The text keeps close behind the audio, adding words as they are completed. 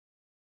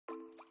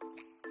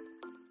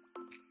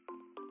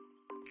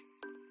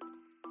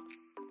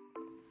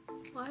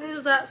Why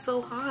is that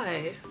so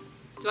high?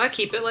 Do I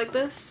keep it like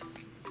this?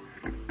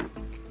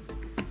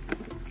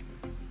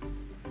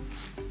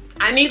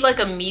 I need like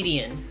a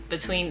median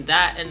between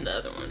that and the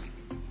other one.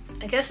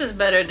 I guess it's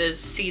better to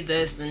see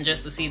this than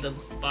just to see the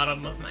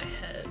bottom of my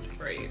head,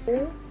 right?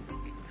 Oh.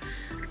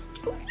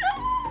 No.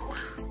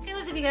 Hey,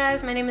 what's up you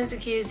guys? My name is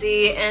Zakia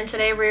Z and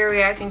today we're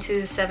reacting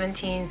to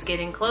 17's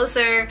Getting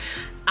Closer.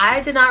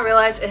 I did not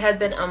realize it had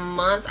been a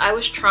month. I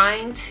was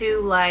trying to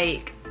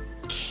like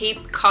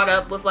keep caught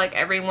up with like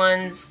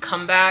everyone's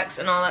comebacks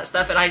and all that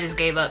stuff, and I just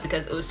gave up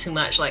because it was too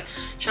much. Like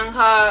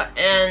Chungha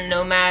and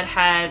Nomad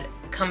had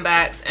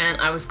comebacks and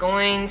I was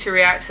going to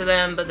react to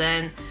them, but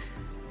then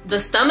the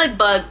stomach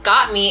bug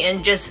got me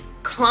and just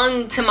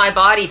clung to my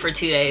body for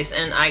 2 days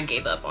and I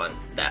gave up on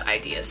that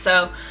idea.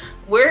 So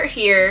we're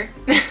here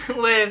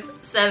with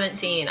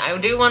 17. I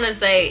do want to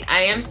say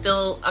I'm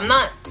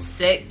not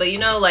sick, but you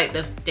know, like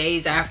the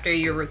days after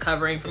you're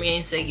recovering from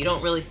getting sick, you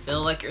don't really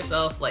feel like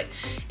yourself. Like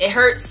it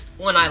hurts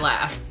when I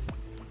laugh.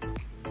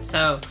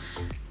 So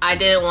I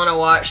didn't want to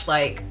watch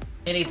like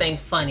anything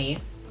funny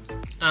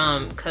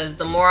because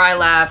the more I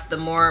laugh, the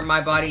more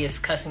my body is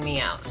cussing me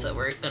out. So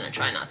we're gonna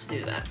try not to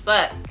do that.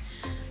 But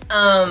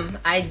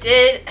I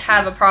did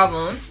have a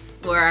problem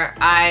where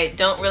I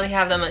don't really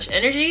have that much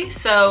energy.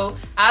 So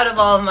out of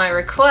all of my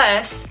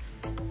requests,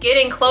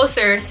 Getting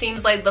Closer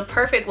seems like the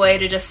perfect way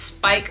to just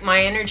spike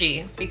my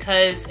energy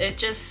because it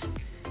just,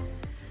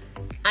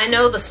 I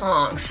know the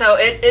song. So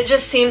it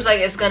just seems like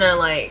it's gonna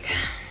like,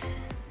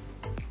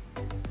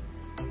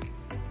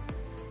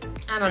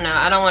 I don't know.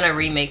 I don't want to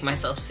remake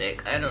myself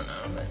sick. I don't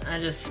know. But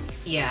I just,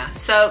 yeah.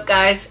 So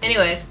guys,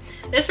 anyways,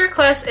 this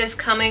request is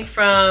coming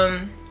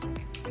from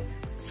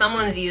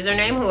someone's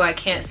username who I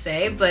can't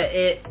say, but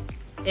it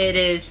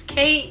is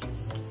Kate.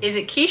 Is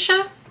it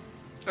Keisha?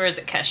 Or is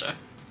it Kesha?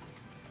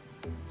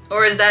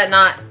 Or is that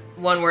not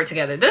one word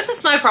together? This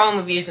is my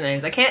problem with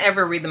usernames. I can't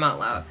ever read them out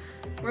loud.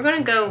 We're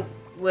gonna go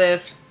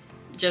with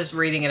just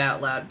reading it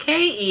out loud.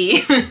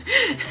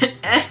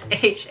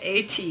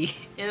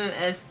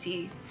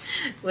 KESHATMST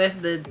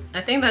with the,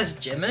 I think that's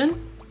Jimin.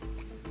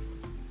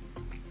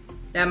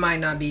 That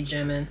might not be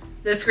Jimin.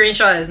 This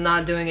screenshot is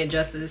not doing it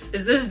justice.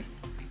 Is this,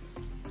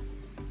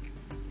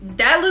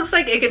 that looks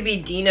like it could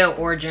be Dino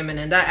or Jimin,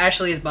 and that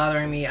actually is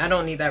bothering me. I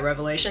don't need that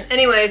revelation.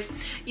 Anyways,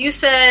 you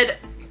said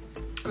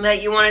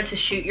that you wanted to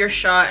shoot your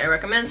shot and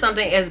recommend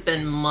something. It's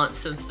been months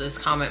since this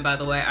comment, by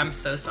the way. I'm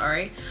so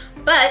sorry.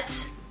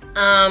 But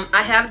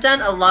I have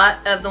done a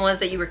lot of the ones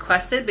that you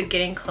requested, but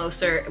Getting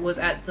Closer was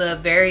at the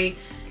very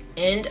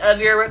end of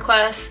your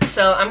request.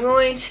 So I'm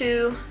going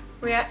to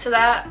react to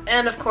that.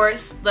 And of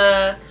course,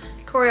 the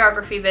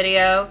choreography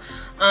video.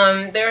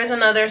 There is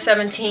another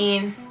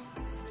 17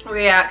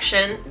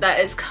 reaction that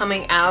is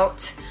coming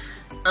out,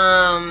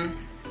 I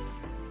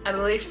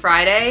believe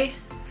Friday.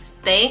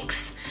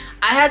 Thanks.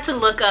 I had to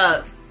look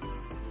up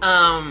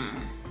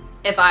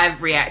if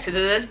I've reacted to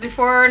this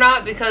before or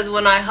not, because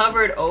when I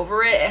hovered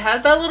over it, it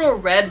has that little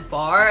red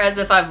bar as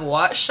if I've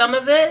watched some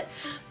of it,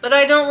 but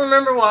I don't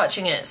remember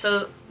watching it,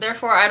 so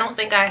therefore I don't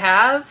think I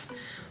have.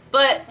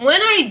 But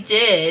when I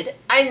did,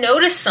 I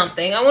noticed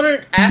something. I want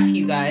to ask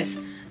you guys,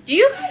 do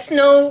you guys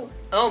know,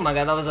 oh my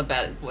god, that was a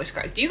bad voice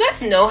crack. Do you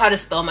guys know how to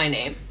spell my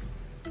name?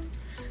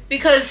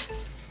 Because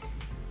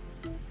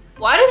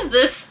why does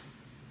this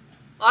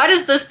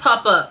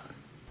pop up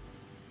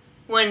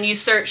when you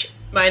search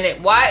my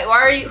name? Why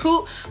are you,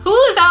 who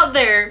is out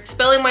there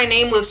spelling my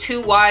name with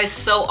 2 Y's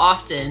so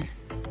often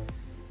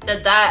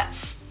that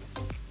that's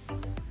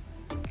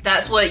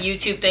what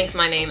YouTube thinks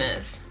my name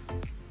is?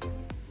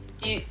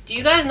 Do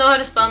you guys know how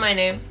to spell my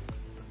name?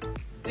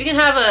 We can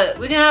have a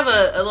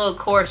little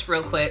course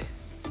real quick.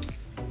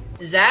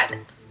 Zach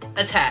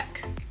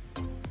Attack.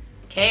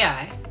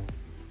 K-I-Y-A-H.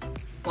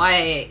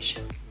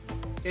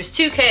 There's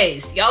 2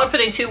 K's. Y'all are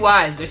putting 2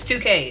 Y's. There's 2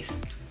 K's.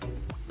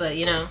 But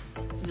you know,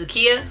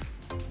 Zakia.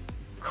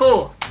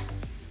 Cool.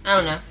 I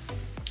don't know.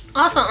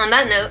 Also, on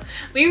that note,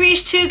 we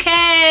reached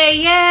 2K!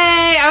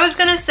 Yay! I was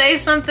gonna say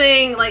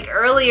something like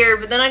earlier,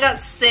 but then I got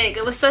sick.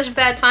 It was such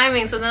bad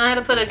timing, so then I had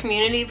to put a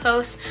community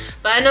post.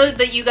 But I know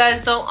that you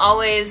guys don't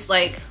always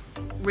like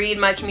read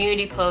my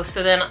community post,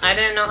 so then I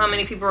didn't know how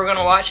many people were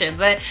gonna watch it.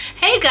 But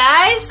hey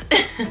guys!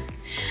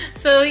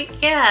 So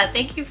yeah,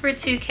 thank you for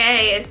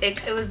 2K.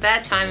 It was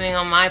bad timing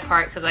on my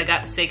part because I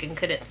got sick and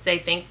couldn't say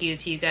thank you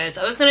to you guys.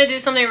 I was gonna do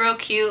something real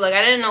cute. Like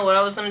I didn't know what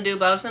I was gonna do,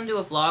 but I was gonna do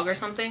a vlog or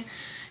something.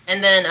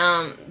 And then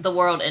the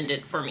world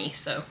ended for me,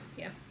 so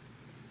yeah.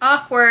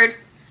 Awkward.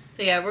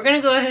 But yeah, we're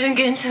gonna go ahead and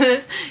get into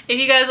this. If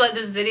you guys like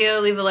this video,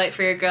 leave a like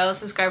for your girl,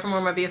 subscribe for more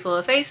of my beautiful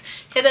little face,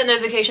 hit that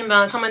notification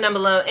bell, and comment down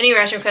below any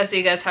reaction requests that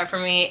you guys have for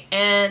me.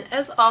 And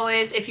as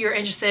always, if you're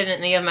interested in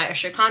any of my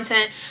extra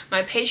content,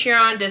 my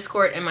Patreon,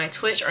 Discord, and my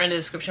Twitch are in the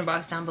description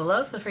box down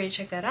below. Feel free to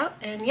check that out.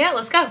 And yeah,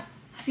 let's go.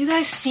 Have you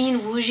guys seen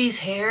Wooji's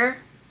hair?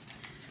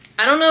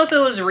 I don't know if it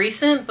was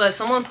recent, but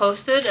someone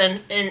posted and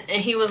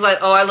he was like,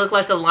 oh, I look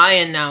like a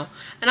lion now.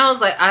 And I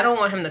was like, I don't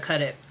want him to cut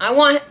it. I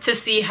want to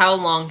see how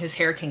long his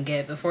hair can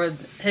get before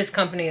his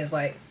company is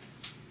like,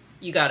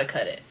 you gotta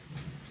cut it.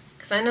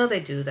 Because I know they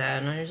do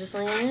that, and I'm just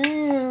like,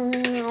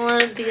 I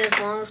want it to be as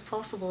long as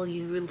possible,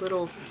 you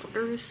little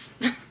fuckers.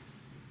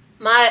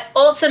 My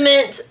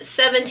ultimate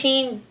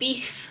 17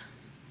 beef.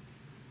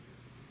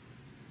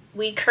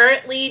 We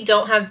currently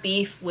don't have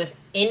beef with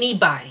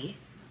anybody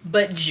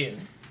but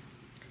June.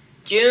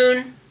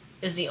 June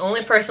is the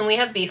only person we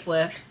have beef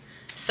with.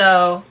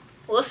 So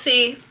we'll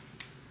see.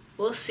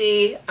 We'll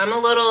see. I'm a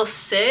little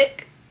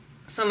sick,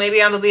 so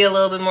maybe I'm gonna be a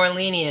little bit more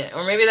lenient,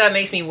 or maybe that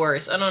makes me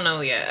worse. I don't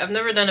know yet. I've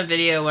never done a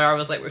video where I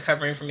was like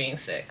recovering from being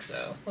sick,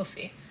 so we'll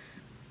see.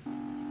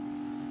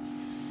 I'm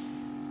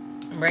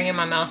bringing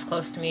my mouse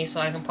close to me so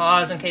I can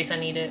pause in case I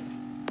need it.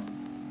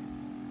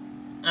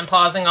 I'm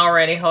pausing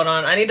already. Hold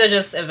on. I need to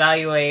just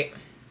evaluate.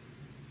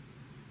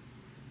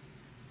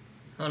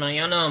 Hold on.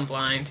 Y'all know I'm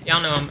blind.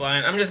 Y'all know I'm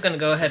blind. I'm just gonna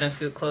go ahead and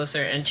scoot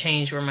closer and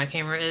change where my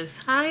camera is.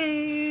 Hi,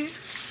 you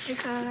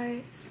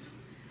guys.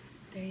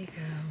 There you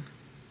go.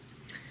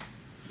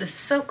 This is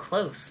so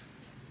close.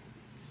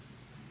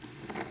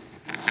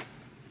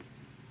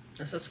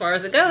 That's as far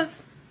as it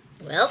goes.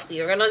 Well,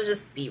 you're gonna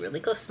just be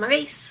really close to my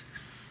face.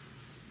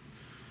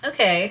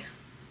 Okay.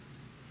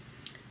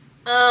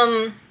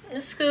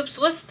 Scoops,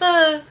 what's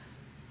the...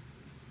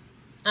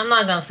 I'm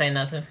not gonna say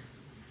nothing.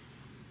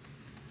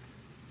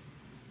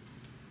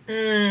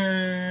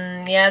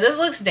 Yeah, this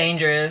looks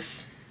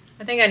dangerous.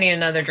 I think I need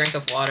another drink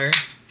of water.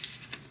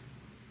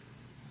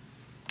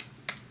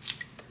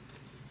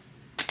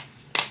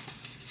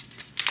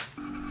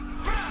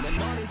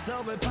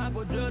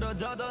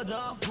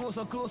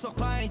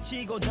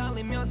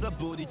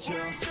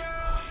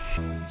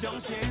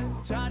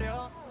 정신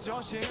차려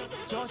조심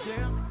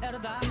조심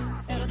에러다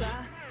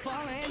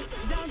falling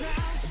down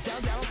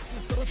down down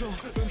떨어져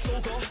눈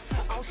쏘고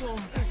아웃소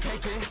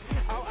take it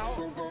out out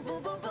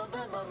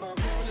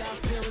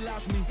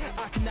paralyze me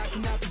I cannot do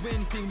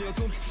anything 내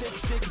꿈속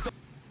shake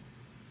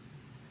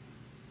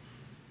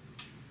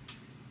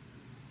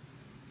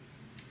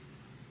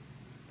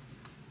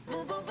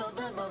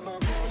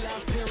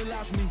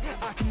paralyze me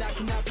I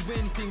cannot do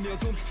anything 내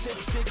꿈속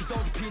shake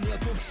don't be 내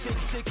꿈속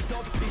shake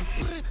don't be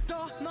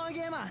또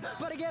너에게만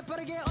빠르게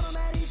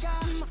오너메리까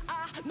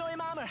너의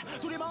마음을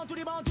두리번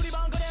거려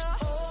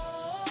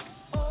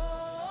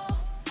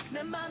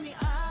내 맘이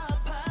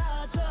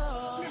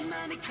아파도 내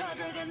맘이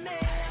커져가네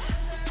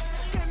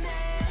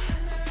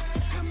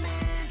Come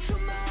into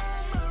my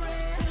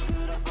memory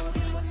그러고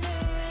비웠네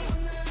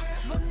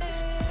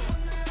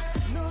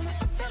너는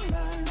어떤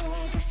말로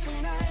계속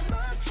날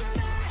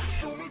멈추네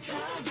숨이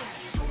차게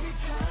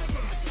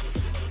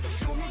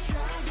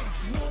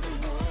너를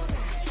원해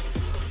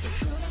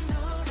그런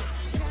너를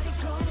향해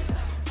걸어서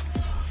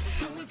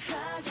숨이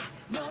차게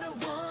너를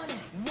원해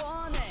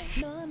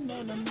넌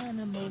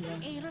나는 몰라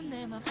이런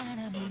내 맘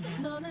알아보나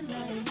너는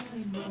나의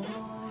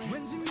유일모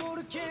왠지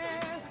모르게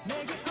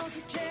내게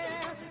어색해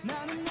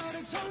나는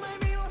너를 정말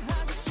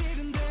미워하고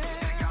싶은데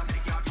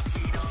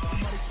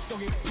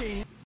머릿속에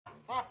빈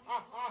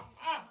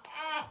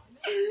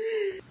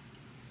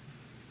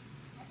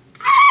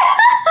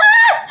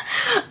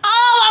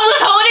Oh, I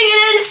was holding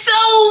it in so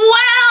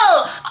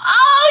well!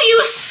 Oh, you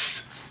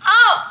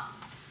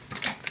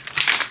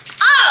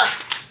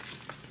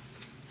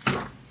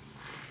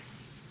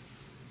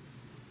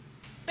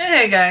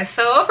Hey guys,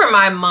 so over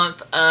my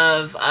month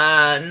of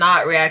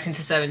not reacting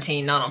to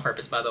 17, not on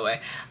purpose by the way,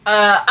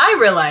 I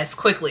realized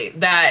quickly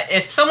that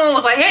if someone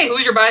was like, hey,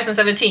 who's your bias in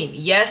 17?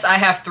 Yes, I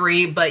have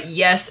 3, but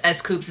yes,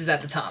 S. Coops is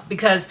at the top.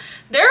 Because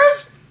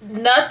there's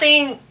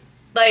nothing,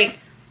 like,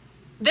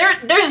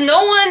 there's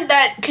no one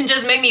that can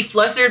just make me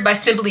flustered by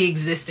simply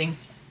existing.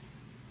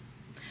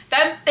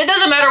 That it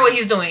doesn't matter what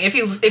he's doing. If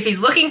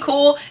he's looking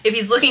cool, if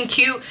he's looking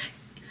cute,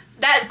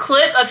 that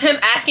clip of him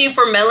asking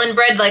for melon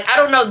bread, like, I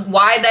don't know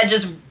why that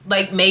just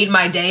like made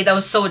my day. That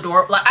was so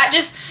adorable. Like,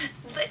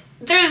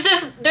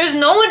 there's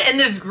no one in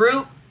this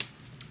group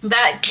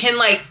that can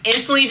like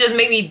instantly just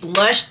make me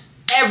blush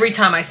every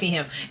time I see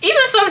him.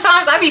 Even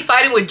sometimes I be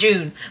fighting with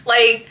June.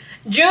 Like,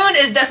 June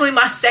is definitely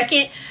my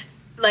second,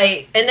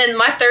 like, and then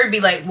my third be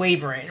like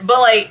wavering. But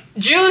like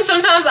June,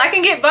 sometimes I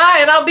can get by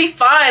and I'll be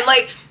fine.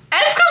 Like,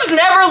 S. Coops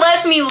never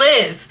lets me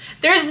live.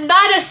 There's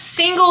not a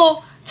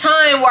single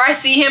time where I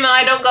see him and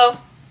I don't go,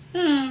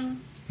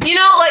 you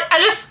know, like,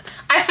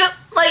 I feel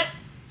like,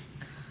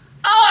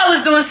 oh, I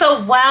was doing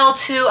so well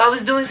too. I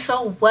was doing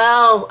so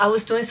well. I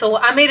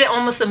made it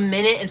almost 1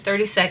 minute and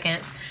 30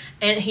 seconds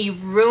and he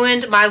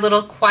ruined my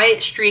little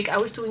quiet streak. I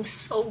was doing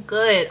so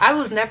good.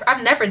 I've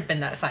never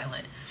been that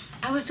silent.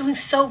 I was doing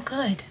so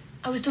good.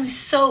 I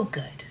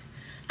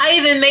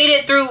even made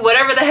it through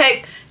whatever the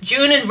heck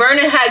June and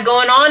Vernon had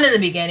going on in the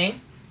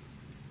beginning.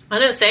 I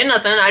didn't say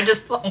nothing. I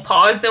just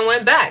paused and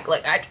went back.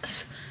 Like,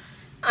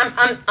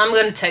 I'm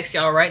gonna text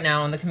y'all right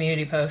now on the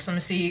community post. I'm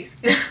gonna see.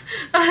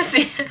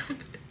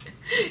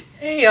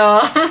 Hey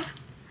y'all.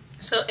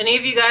 So any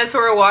of you guys who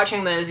are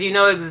watching this, you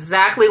know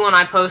exactly when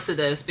I posted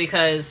this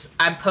because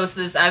I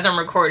posted this as I'm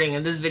recording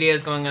and this video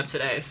is going up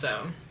today.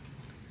 So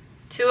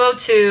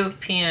 2:02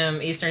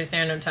 p.m. Eastern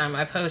Standard Time.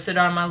 I posted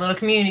on my little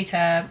community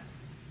tab.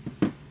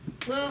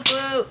 Woo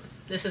woo.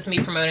 This is me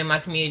promoting my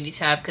community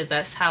tab because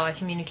that's how I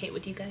communicate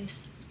with you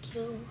guys. Thank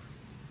you.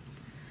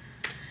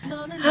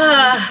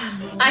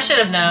 I should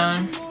have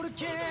known.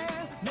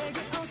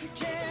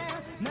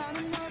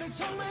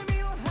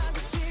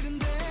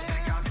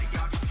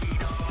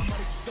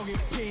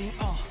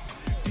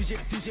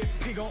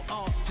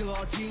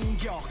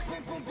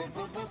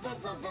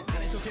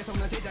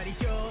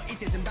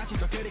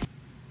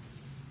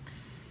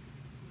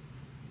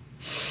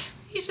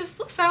 He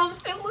just sounds,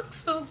 it looks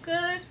so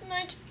good, and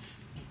I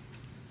just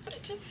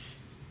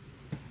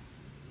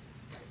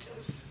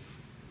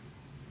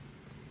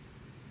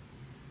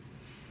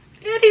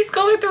and he's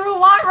going through a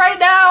lot right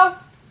now.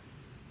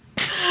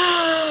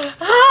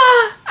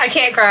 I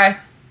can't cry.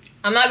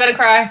 I'm not gonna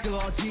cry.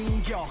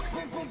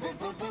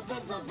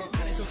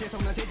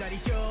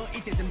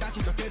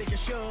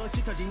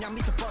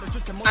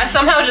 I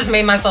somehow just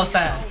made myself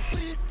sad.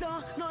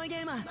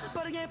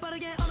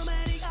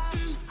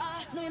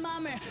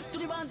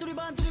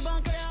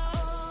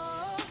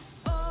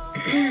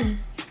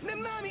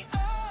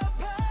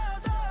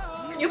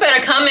 You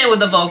better come in with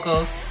the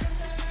vocals.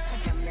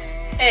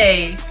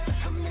 Hey.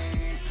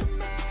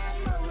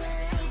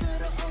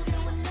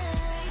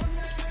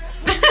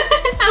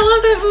 I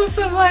love that move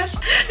so much.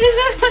 It's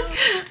just like...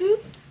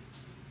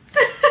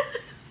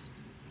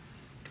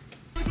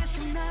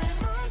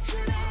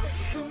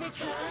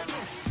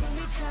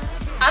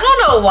 I don't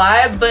know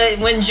why, but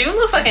when June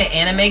looks like an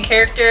anime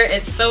character,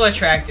 it's so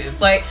attractive.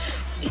 Like,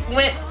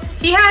 when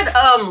he had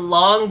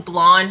long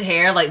blonde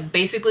hair, like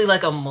basically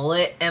like a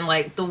mullet, and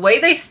like the way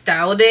they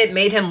styled it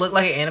made him look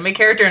like an anime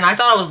character, and I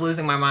thought I was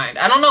losing my mind.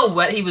 I don't know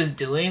what he was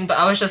doing, but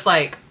I was just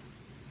like,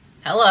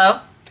 hello.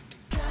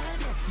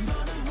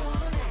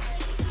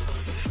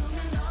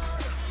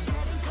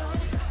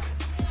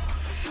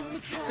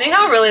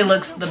 Minghao really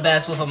looks the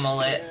best with a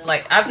mullet.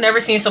 Like, I've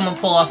never seen someone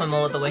pull off a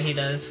mullet the way he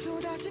does.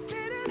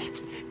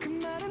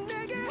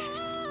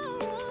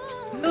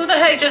 Who the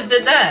heck just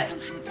did that?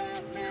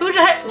 Who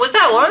the heck? Was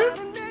that one?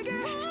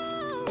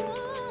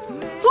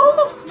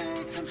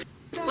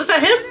 Who? Was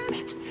that him?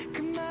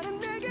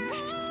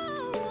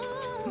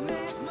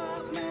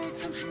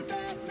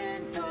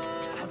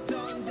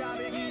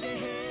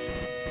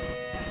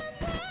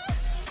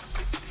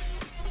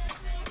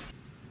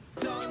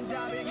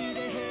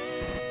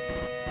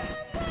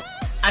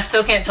 I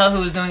still can't tell who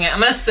was doing it. I'm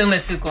gonna assume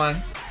it's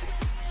Sukwon.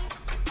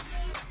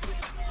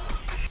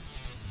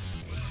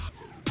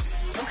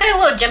 Okay,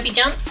 little jumpy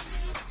jumps.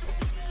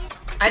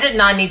 I did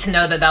not need to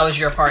know that that was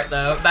your part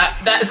though.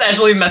 That is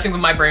actually messing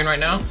with my brain right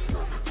now.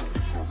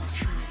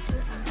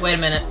 Wait a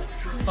minute.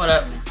 Hold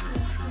up.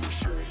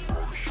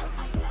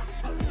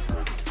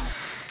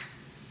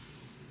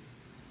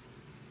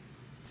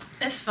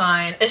 It's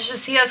fine. It's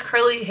just he has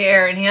curly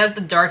hair and he has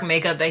the dark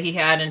makeup that he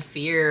had in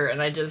Fear,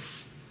 and I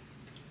just...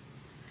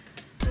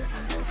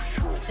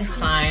 It's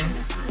fine.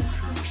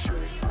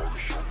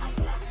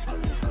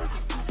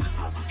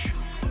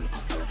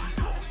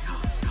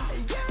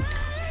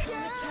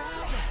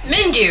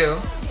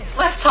 Mingyu,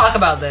 let's talk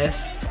about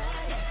this.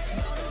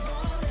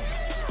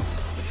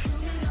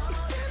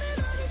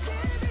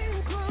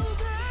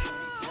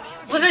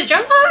 Was it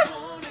Jungkook?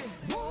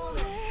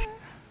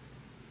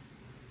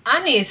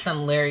 I need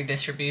some lyric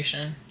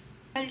distribution.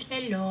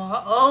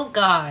 Oh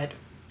God.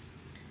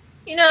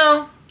 You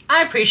know,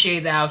 I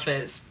appreciate the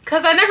outfits,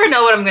 because I never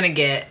know what I'm gonna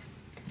get.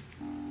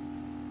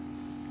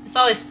 It's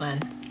always fun.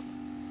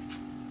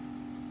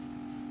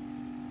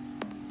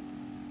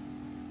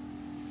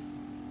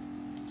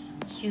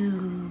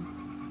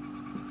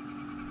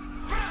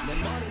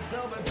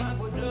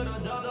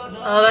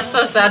 Oh, that's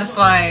so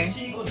satisfying.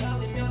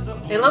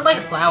 They look like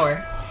a flower.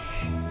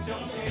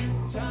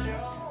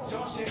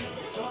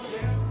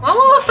 Why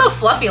will it look so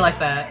fluffy like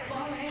that?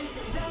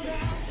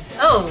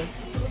 Oh.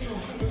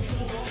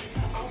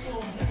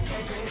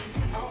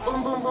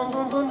 Boom, boom, boom,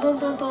 boom, boom, boom,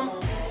 boom, boom.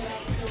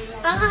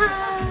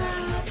 Ah.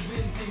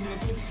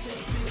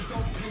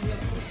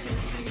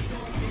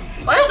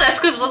 Why does that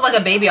Scoops look like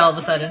a baby all of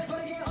a sudden?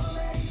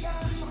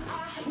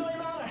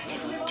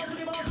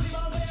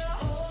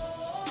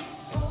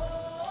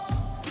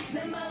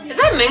 Is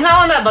that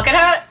Minghao in that bucket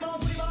hat?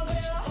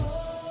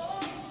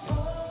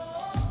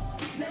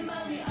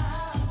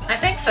 I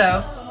think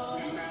so.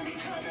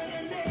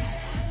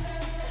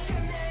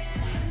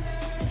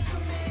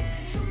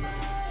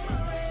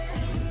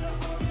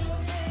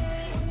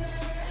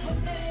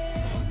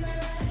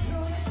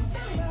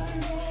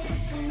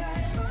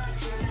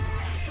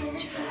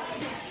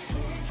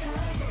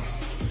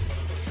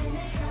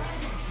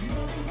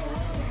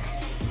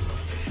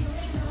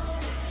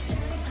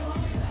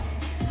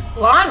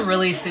 Blonde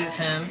really suits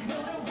him.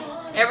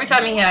 Every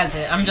time he has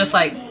it, I'm just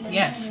like,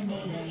 yes,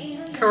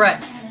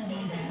 correct.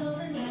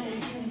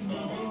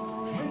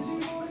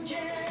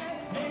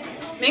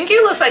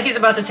 Mingyu looks like he's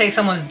about to take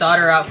someone's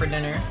daughter out for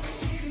dinner.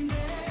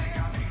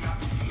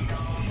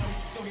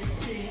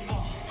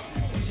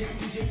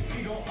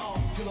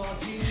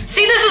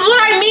 See, this is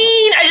what I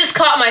mean! I just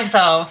caught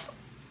myself.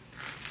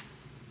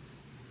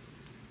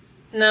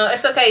 No,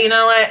 it's okay. You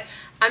know what?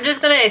 I'm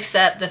just gonna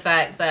accept the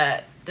fact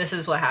that this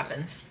is what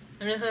happens.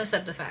 I'm just gonna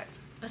accept the fact.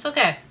 It's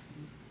okay.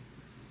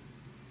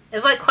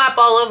 It's like clap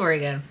all over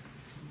again.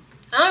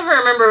 I don't even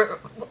remember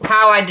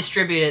how I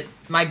distributed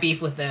my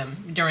beef with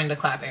them during the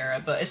clap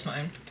era, but it's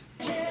fine.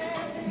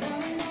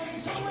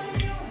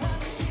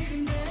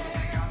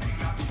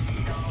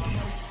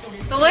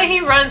 The way he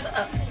runs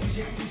up.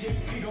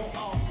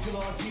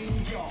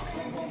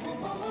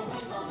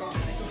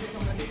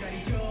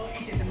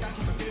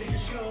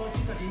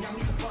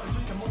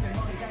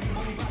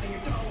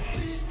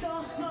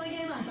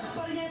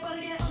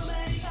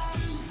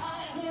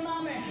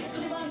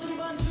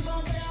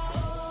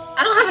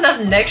 I don't have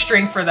enough neck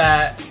strength for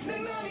that.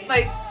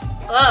 Like,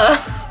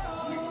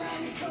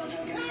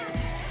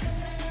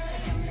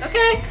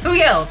 okay, who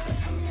yelled?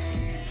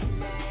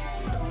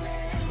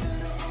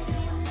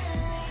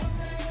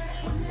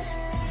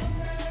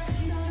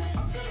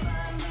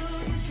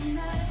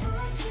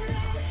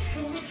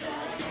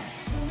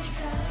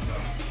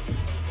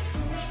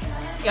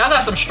 Y'all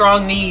got some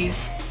strong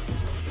knees.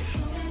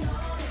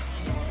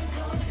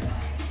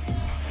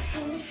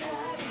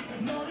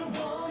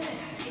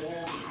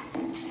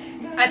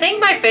 I think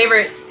my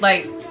favorite,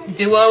 like,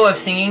 duo of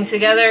singing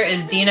together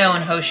is Dino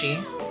and Hoshi.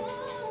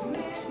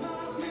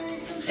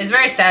 It's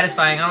very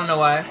satisfying, I don't know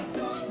why.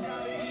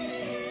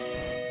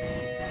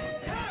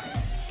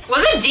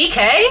 Was it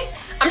DK?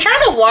 I'm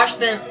trying to watch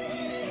them.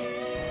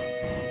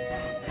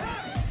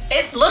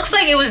 It looks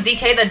like it was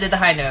DK that did the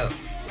high note.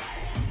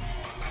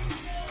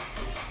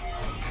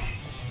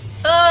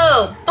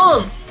 Oh,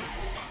 boom.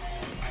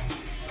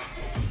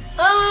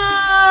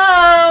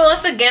 Oh,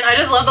 once again, I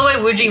just love the way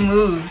Wooji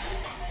moves.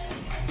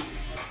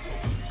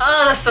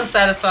 Oh, that's so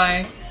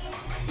satisfying.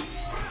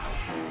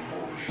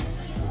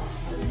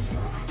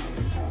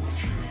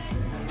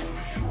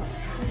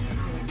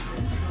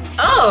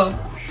 Oh!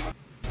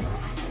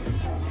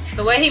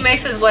 The way he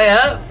makes his way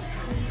up.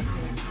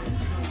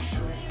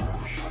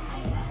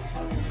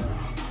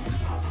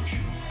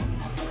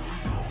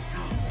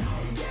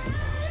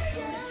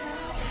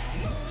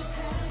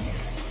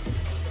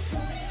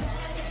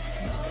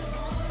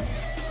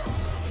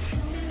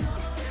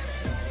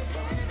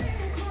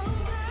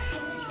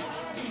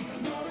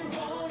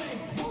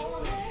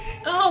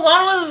 Oh,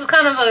 Wano was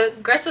kind of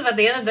aggressive at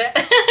the end of that.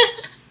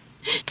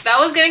 That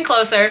was getting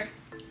closer.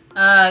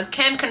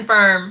 Can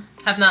confirm,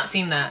 have not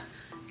seen that.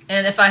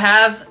 And if I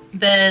have,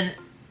 then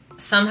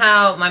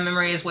somehow my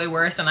memory is way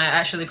worse and I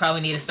actually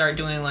probably need to start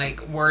doing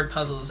like word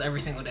puzzles every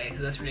single day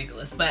because that's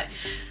ridiculous. But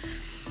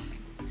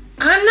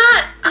I'm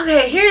not,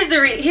 okay, here's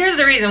the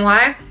reason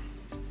why.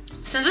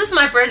 Since this is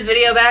my first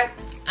video back,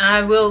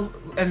 I will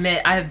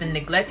admit I have been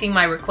neglecting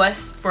my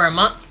requests for a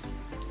month.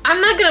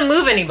 I'm not gonna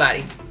move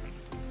anybody.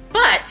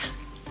 But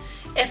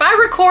if I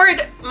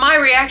record my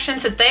reaction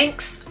to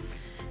Thanks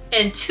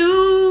and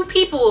two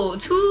people,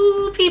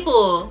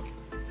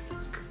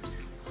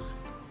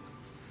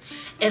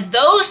 if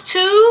those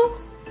two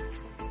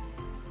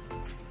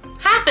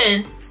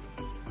happen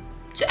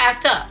to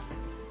act up,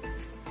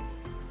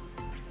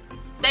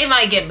 they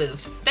might get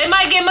moved. They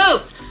might get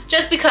moved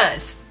just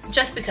because,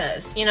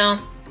 you know?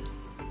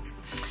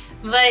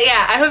 But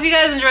yeah, I hope you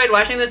guys enjoyed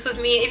watching this with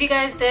me. If you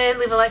guys did,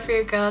 leave a like for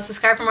your girl,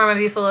 subscribe for more of my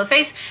beautiful little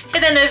face,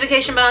 hit that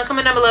notification bell,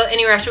 comment down below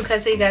any rash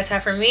requests that you guys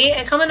have for me,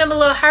 and comment down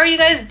below how are you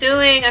guys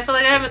doing. I feel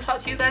like I haven't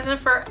talked to you guys in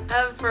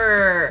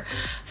forever.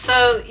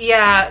 So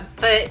yeah,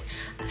 but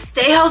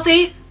stay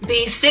healthy.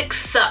 Being sick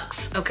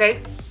sucks,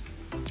 okay?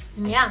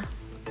 And yeah,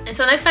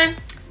 until next time,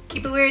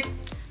 keep it weird.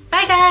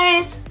 Bye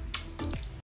guys.